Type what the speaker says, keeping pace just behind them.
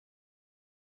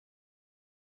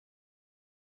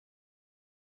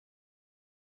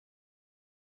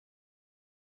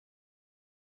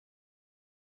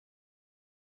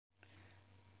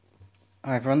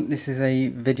Hi everyone, this is a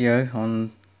video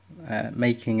on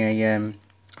making a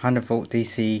 100 volt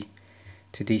DC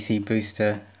to DC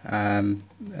booster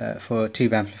for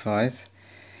tube amplifiers.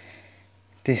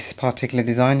 This particular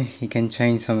design, you can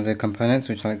change some of the components,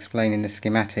 which I'll explain in the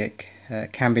schematic.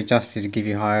 Can be adjusted to give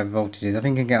you higher voltages. I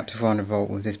think you can get up to 400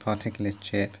 volt with this particular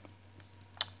chip.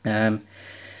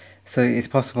 So it's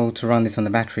possible to run this on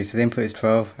the battery. So the input is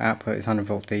 12, output is 100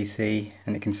 volt DC,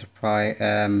 and it can supply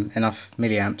enough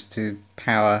milliamps to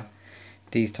power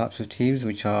these types of tubes,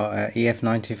 which are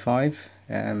EF925,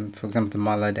 for example the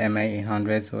Miloid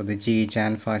M1800s or the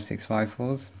GE-JAN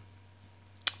 5654s.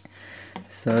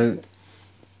 So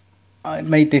I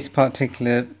made this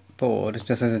particular board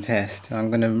just as a test. I'm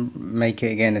going to make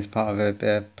it again as part of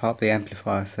the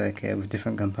amplifier circuit with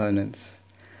different components,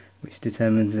 which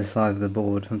determines the size of the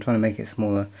board. I'm trying to make it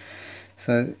smaller.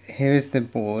 So here is the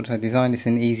board. I designed this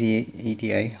in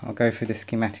EasyEDA. I'll go through the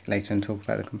schematic later and talk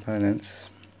about the components.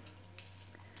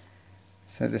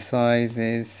 So the size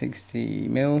is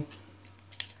 60mm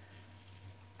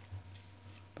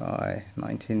by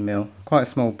 19mm. Quite a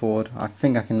small board. I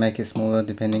think I can make it smaller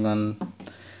depending on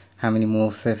how many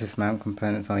more surface mount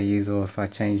components I use, or if I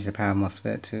change the power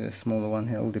MOSFET to a smaller one.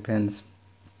 It all depends.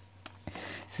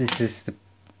 So this is the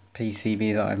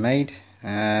PCB that I've made.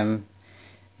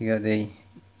 You got the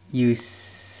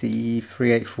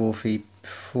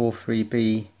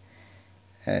UC3843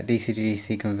 DC to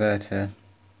DC converter.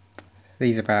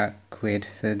 These are about £1.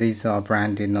 So these are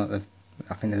branded, not the.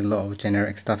 I think there's a lot of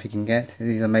generic stuff you can get.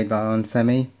 These are made by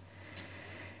onsemi.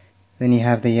 Then you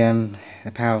have the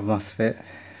power MOSFET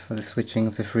for the switching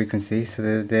of the frequency.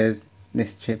 So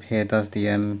this chip here does the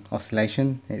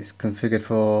oscillation. It's configured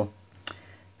for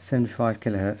 75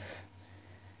 kilohertz.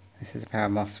 This is a power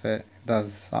MOSFET. It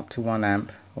does up to 1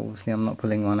 amp. Obviously I'm not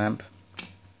pulling 1 amp.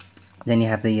 Then you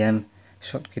have the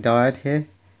Schottky diode here.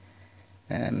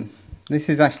 This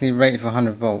is actually rated for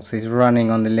 100 volts. It's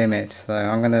running on the limit, so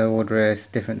I'm going to order a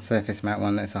different surface mount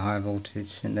one that's a higher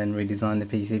voltage and then redesign the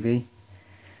PCB.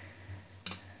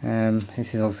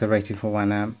 This is also rated for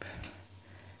 1 amp.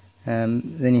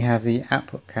 Then you have the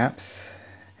output caps.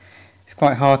 It's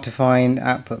quite hard to find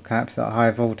output caps at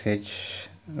high voltage.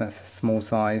 That's a small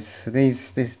size. So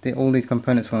all these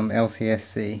components from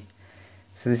LCSC.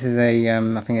 So this is a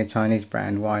I think a Chinese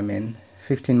brand, Wymin.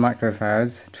 15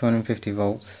 microfarads, 250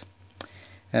 volts.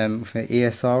 For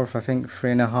ESR of I think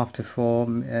 3.5 to 4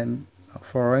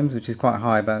 ohms, which is quite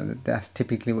high, but that's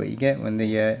typically what you get when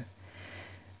the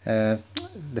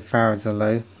farads are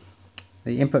low.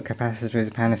 The input capacitor is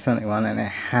a Panasonic one, and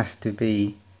it has to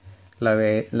be low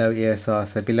ESR,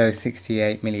 so below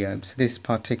 68 milliohms. So this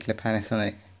particular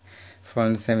Panasonic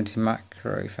 470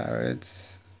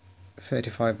 microfarads,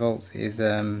 35 volts is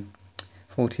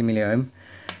 40 milliohm.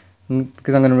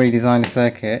 Because I'm going to redesign the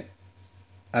circuit,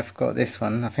 I've got this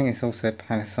one. I think it's also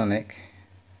Panasonic,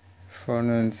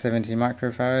 470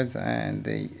 microfarads, and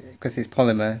because it's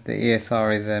polymer, the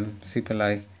ESR is super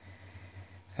low,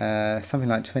 something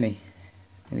like 20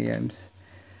 milliohms.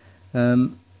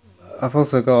 I've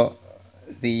also got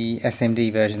the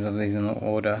SMD versions of these on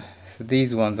order. So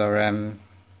these ones are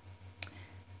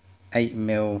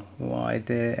 8mm wide.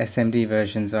 The SMD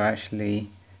versions are actually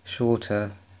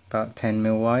shorter, about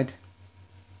 10mm wide.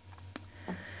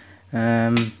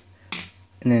 And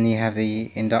then you have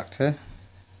the inductor,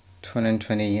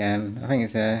 220 I think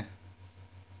it's a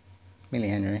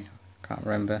millihenry, can't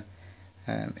remember.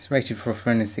 It's rated for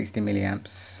 360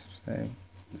 milliamps, so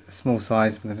small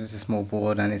size because it's a small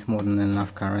board and it's more than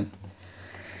enough current.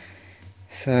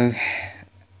 So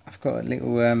I've got a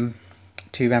little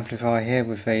tube amplifier here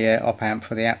with a op amp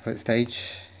for the output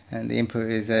stage, and the input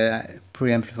is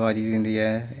pre-amplified using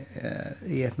the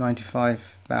EF95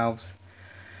 valves.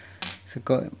 So I've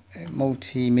got a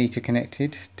multimeter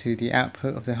connected to the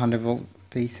output of the 100 volt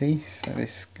DC. So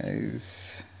this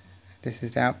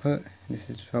is the output, this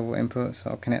is the 12 volt input, so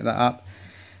I'll connect that up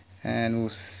and we'll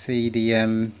see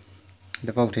the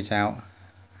voltage out.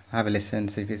 Have a listen,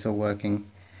 see if it's all working,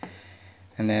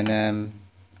 and then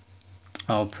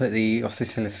I'll put the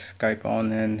oscilloscope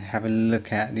on and have a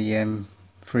look at the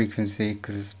frequency,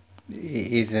 because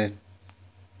it is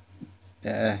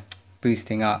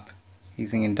boosting up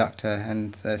using inductor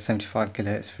and 75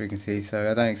 kilohertz frequency,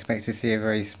 so I don't expect to see a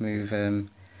very smooth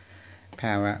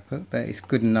power output, but it's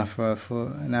good enough for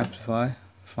an amplifier.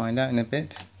 Find out in a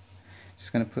bit.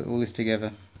 Just going to put all this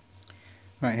together.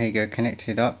 Right, here you go,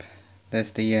 connected up.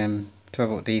 There's the 12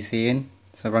 volt DC in,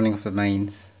 so running off the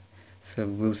mains. So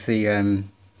we'll see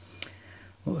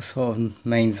what sort of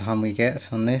mains hum we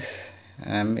get on this.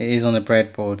 It is on a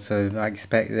breadboard, so I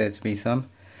expect there to be some.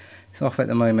 It's off at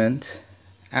the moment.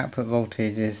 output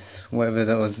voltage is whatever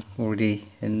that was already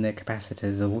in the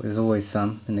capacitors, or there's always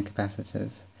some in the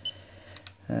capacitors.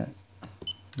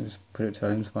 Just put it to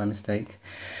ohms by mistake.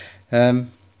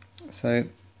 So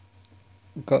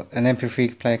got an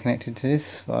MP3 player connected to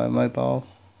this via mobile.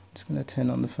 Just going to turn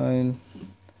on the phone.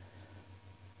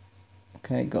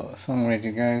 Okay, got a song ready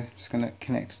to go. Just going to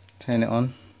turn it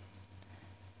on.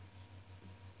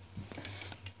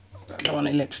 I don't want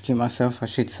to electrocute myself. I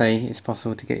should say it's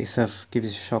possible to give yourself a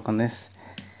shock on this.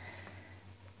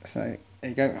 So there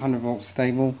you go, 100 volts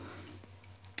stable.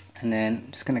 And then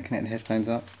just going to connect the headphones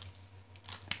up.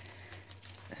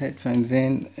 Headphones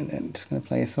in, and then just going to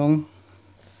play a song.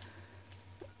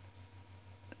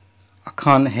 I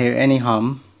can't hear any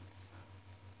hum,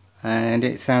 and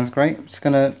it sounds great. I'm just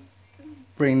going to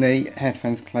bring the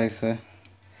headphones closer.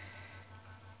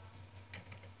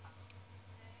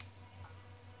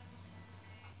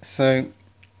 So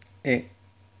it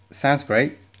sounds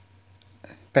great,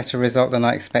 better result than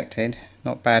I expected,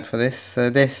 not bad for this. So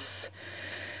this,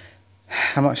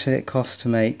 how much did it cost to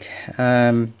make?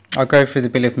 I'll go through the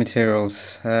bill of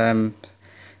materials.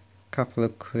 Couple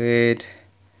of quid.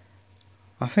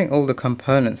 I think all the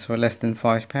components were less than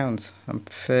 £5. I'm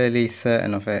fairly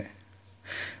certain of it.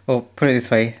 Or put it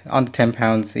this way, under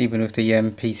 £10 even with the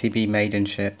PCB made and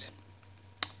shipped.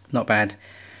 Not bad.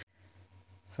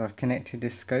 So I've connected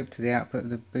this scope to the output of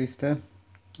the booster.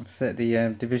 I've set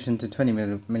the division to 20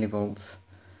 millivolts.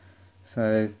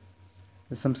 So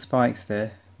there's some spikes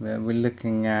there. We're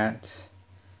looking at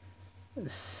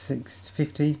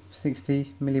 60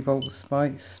 millivolt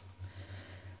spikes.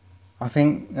 I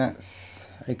think that's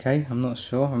okay. I'm not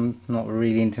sure. I'm not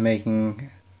really into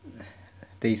making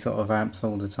these sort of amps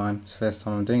all the time. It's the first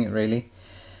time I'm doing it really.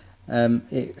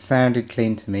 It sounded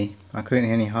clean to me. I couldn't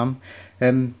hear any hum.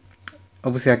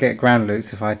 Obviously I get ground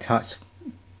loops if I touch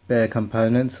bare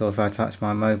components or if I touch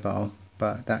my mobile,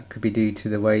 but that could be due to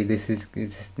the way this is,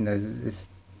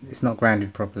 it's not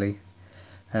grounded properly.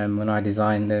 When I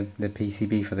designed the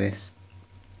PCB for this,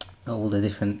 all the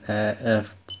different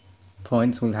earth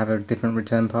points will have a different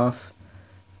return path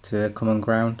to a common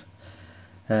ground.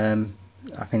 I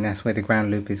think that's where the ground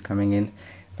loop is coming in,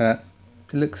 but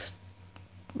it looks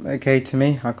okay to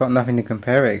me. I've got nothing to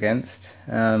compare it against.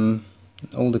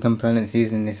 All the components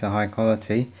used in this are high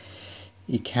quality.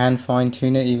 You can fine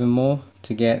tune it even more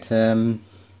to get a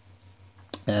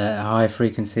higher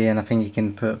frequency, and I think you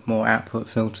can put more output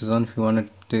filters on if you want to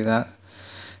do that.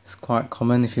 It's quite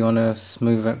common if you want to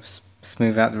smooth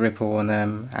out the ripple on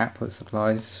output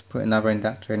supplies. Put another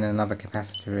inductor in and another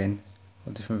capacitor in,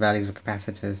 or different values of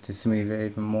capacitors to smooth it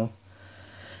even more.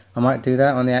 I might do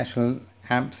that on the actual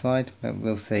amp side, but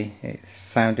we'll see. It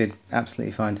sounded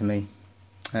absolutely fine to me.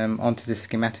 Onto the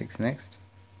schematics next.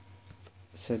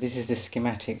 So this is the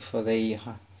schematic for the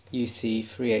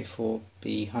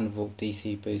UC3843 100 volt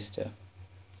DC booster.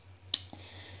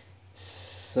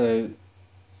 So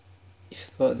if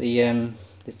you've got the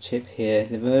chip here,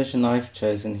 the version I've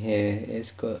chosen here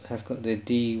has got the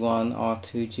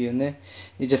D1R2G in there.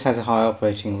 It just has a high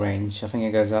operating range. I think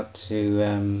it goes up to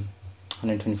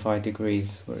 125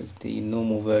 degrees, whereas the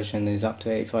normal version is up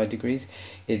to 85 degrees.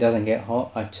 It doesn't get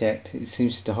hot. I've checked. It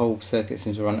seems the whole circuit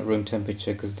seems to run at room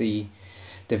temperature because the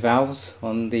valves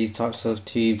on these types of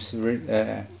tubes,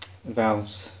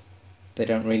 valves, they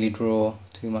don't really draw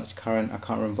too much current. I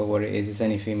can't remember what it is. It's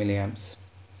only a few milliamps.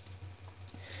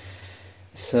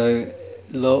 So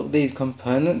a lot of these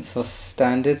components are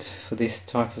standard for this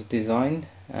type of design.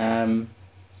 Like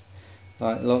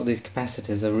a lot of these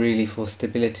capacitors are really for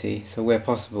stability, so where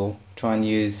possible try and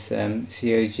use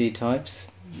COG types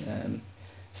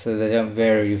so they don't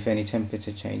vary with any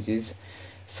temperature changes.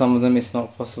 Some of them it's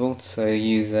not possible, so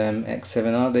use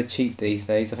X7R. They're cheap these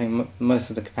days. I think most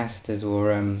of the capacitors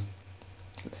were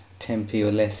 10p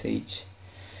or less each.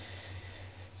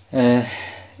 Here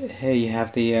you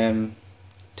have the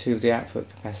two of the output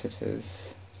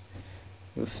capacitors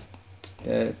with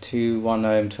two 1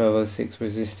 ohm 1206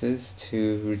 resistors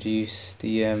to reduce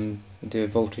the do a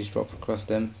voltage drop across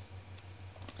them.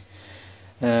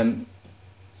 You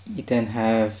then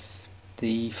have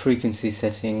the frequency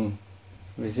setting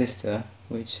resistor,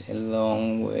 which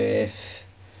along with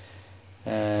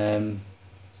I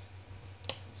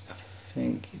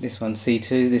think this one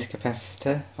C2, this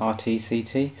capacitor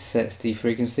RTCT sets the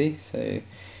frequency. So if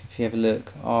you have a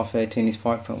look, R13 is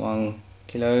 5.1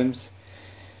 kilo ohms.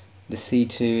 The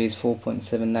C2 is 4.7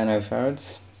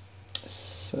 nanofarads,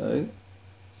 so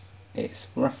it's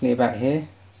roughly about here,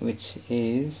 which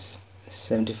is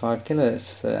 75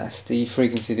 kilohertz. So that's the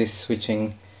frequency this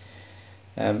switching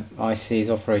IC is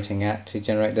operating at to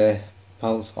generate the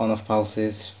pulse on-off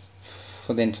pulses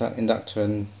for the inductor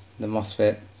and the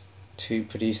MOSFET to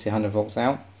produce the 100 volts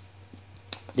out.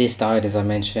 This diode, as I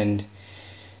mentioned,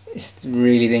 is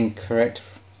really the incorrect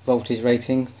voltage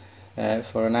rating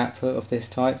for an output of this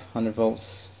type. 100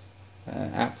 volts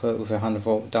output with a 100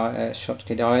 volt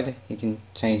Schottky diode. You can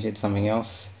change it to something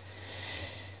else.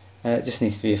 It just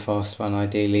needs to be a fast one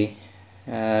ideally.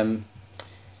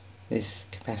 This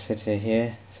capacitor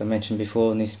here, as I mentioned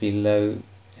before, needs to be low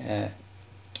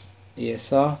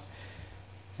ESR,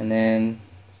 and then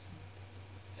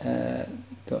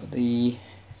got the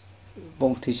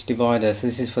voltage divider. So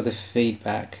this is for the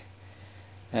feedback.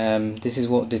 This is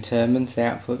what determines the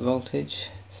output voltage.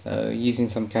 So using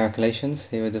some calculations,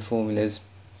 here are the formulas.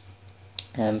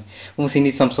 Also you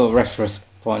need some sort of reference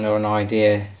point or an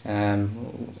idea,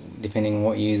 depending on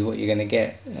what you use, what you're going to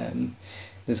get.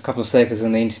 There's a couple of circuits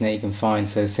on the internet you can find,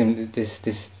 so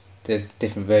there's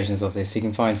different versions of this. You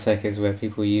can find circuits where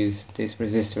people use this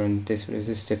resistor and this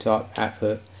resistor type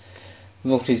output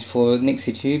voltage for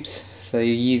Nixie tubes. So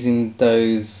you're using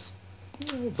those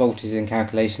voltages and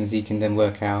calculations, you can then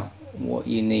work out what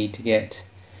you need to get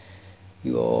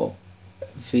your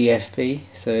VFB.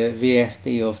 So a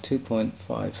VFB of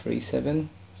 2.537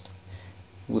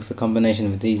 with a combination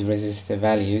of these resistor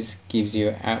values gives you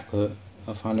an output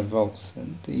of 100 volts,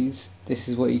 and this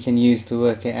is what you can use to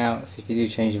work it out. So if you do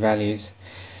change values,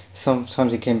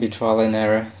 sometimes it can be trial and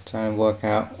error, try and work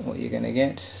out what you're going to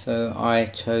get. So I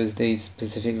chose these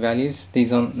specific values.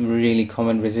 These aren't really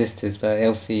common resistors, but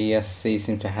LCESC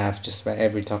seem to have just about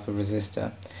every type of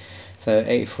resistor. So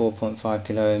 84.5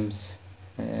 kilo ohms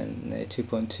and a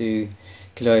 2.2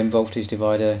 kilo ohm voltage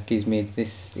divider gives me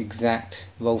this exact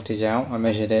voltage out. I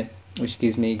measured it, which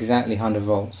gives me exactly 100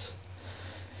 volts.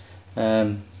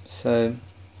 So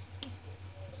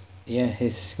yeah,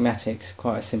 here's schematics.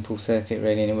 Quite a simple circuit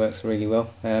really, and it works really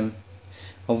well.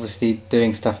 Obviously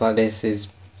doing stuff like this is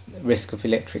risk of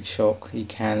electric shock. You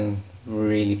can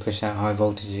really push out high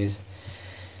voltages.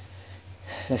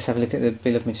 Let's have a look at the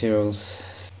bill of materials.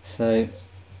 So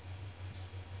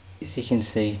as you can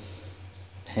see,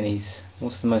 pennies.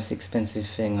 What's the most expensive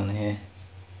thing on here?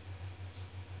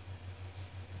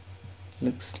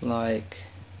 Looks like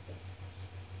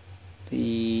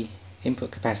the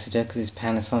input capacitor, because it's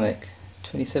Panasonic,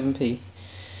 27p.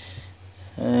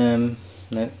 No.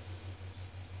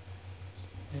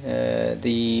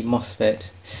 The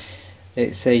MOSFET,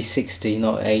 it's a 60,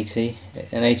 not 80.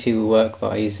 An 80 will work,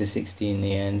 but I use the 60 in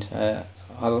the end.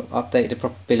 I'll update the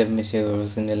proper bill of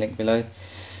materials in the link below.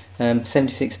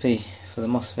 76p for the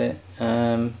MOSFET.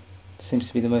 Seems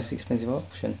to be the most expensive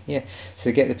option. Yeah. So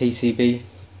to get the PCB,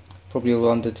 probably all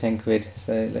under 10 quid.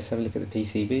 So let's have a look at the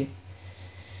PCB.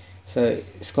 So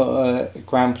it's got a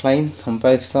ground plane on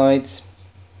both sides,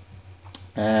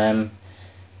 and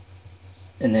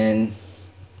then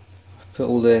put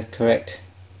all the correct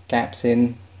gaps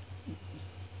in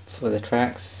for the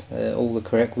tracks, all the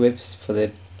correct widths for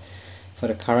the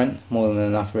current, more than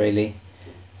enough really.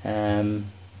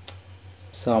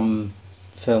 Some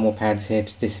thermal pads here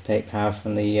to dissipate power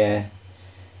from the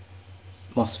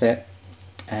MOSFET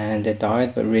and the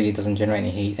diode, but really doesn't generate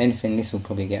any heat. Anything, this will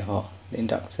probably get hot. The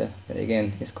inductor, but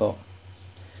again, it's got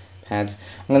pads.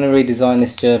 I'm going to redesign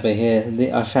this Gerber here.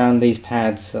 I found these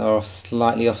pads are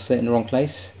slightly offset in the wrong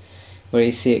place. Where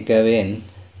you see it go in,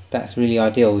 that's really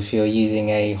ideal if you're using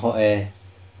a hot air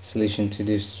solution to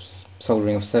do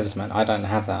soldering of surface mount. I don't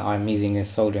have that. I'm using a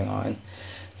soldering iron,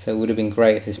 so it would have been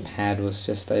great if this pad was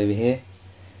just over here.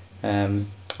 I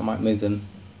might move them.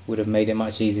 Would have made it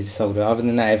much easier to solder. Other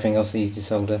than that, everything else is easy to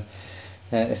solder.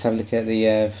 Let's have a look at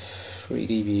the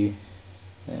 3D view.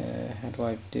 How do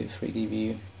I do a 3D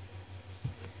view?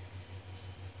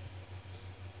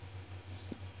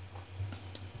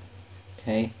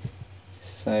 Okay,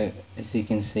 so as you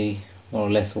can see, more or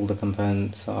less all the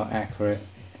components are accurate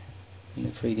in the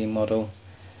 3D model.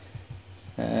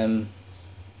 You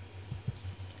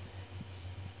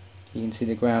can see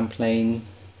the ground plane,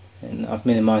 and I've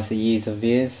minimized the use of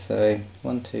vias, so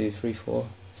 1, 2, 3, 4,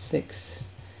 6.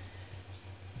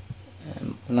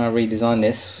 When I redesign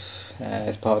this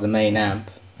as part of the main amp,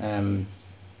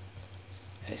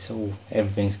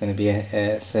 everything's going to be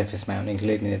a surface mount,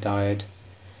 including the diode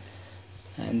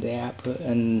and the output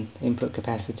and input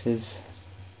capacitors,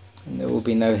 and there will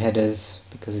be no headers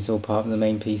because it's all part of the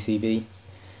main PCB.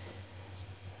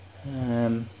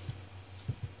 And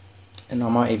I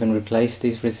might even replace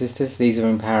these resistors. These are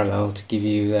in parallel to give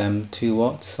you 2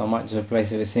 watts. So I might just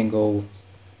replace it with a single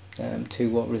 2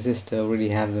 watt resistor. I already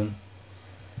have them.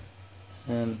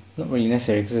 Not really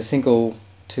necessary because a single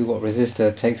 2 watt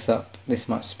resistor takes up this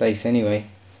much space anyway.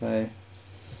 So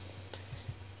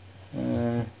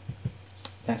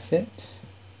that's it.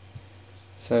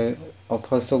 So I'll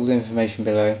post all the information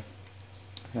below,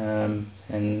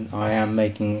 and I am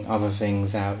making other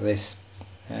things out of this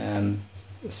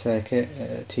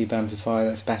circuit, tube amplifier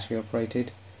that's battery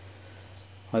operated.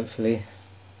 Hopefully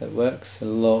it works. A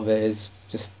lot of it is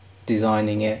just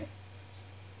designing it,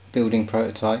 building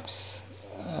prototypes.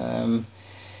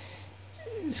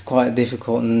 It's quite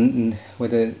difficult, and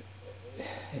whether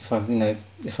if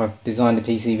I've designed a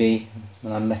PCB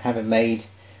and I have it made,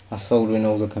 I solder in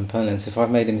all the components. If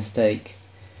I've made a mistake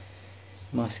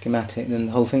in my schematic, then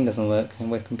the whole thing doesn't work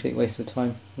and we're a complete waste of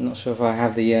time. I'm not sure if I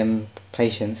have the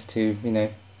patience to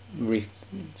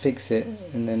fix it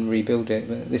and then rebuild it,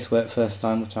 but this worked first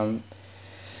time, which I'm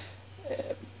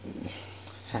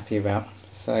happy about.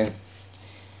 So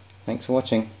thanks for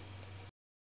watching.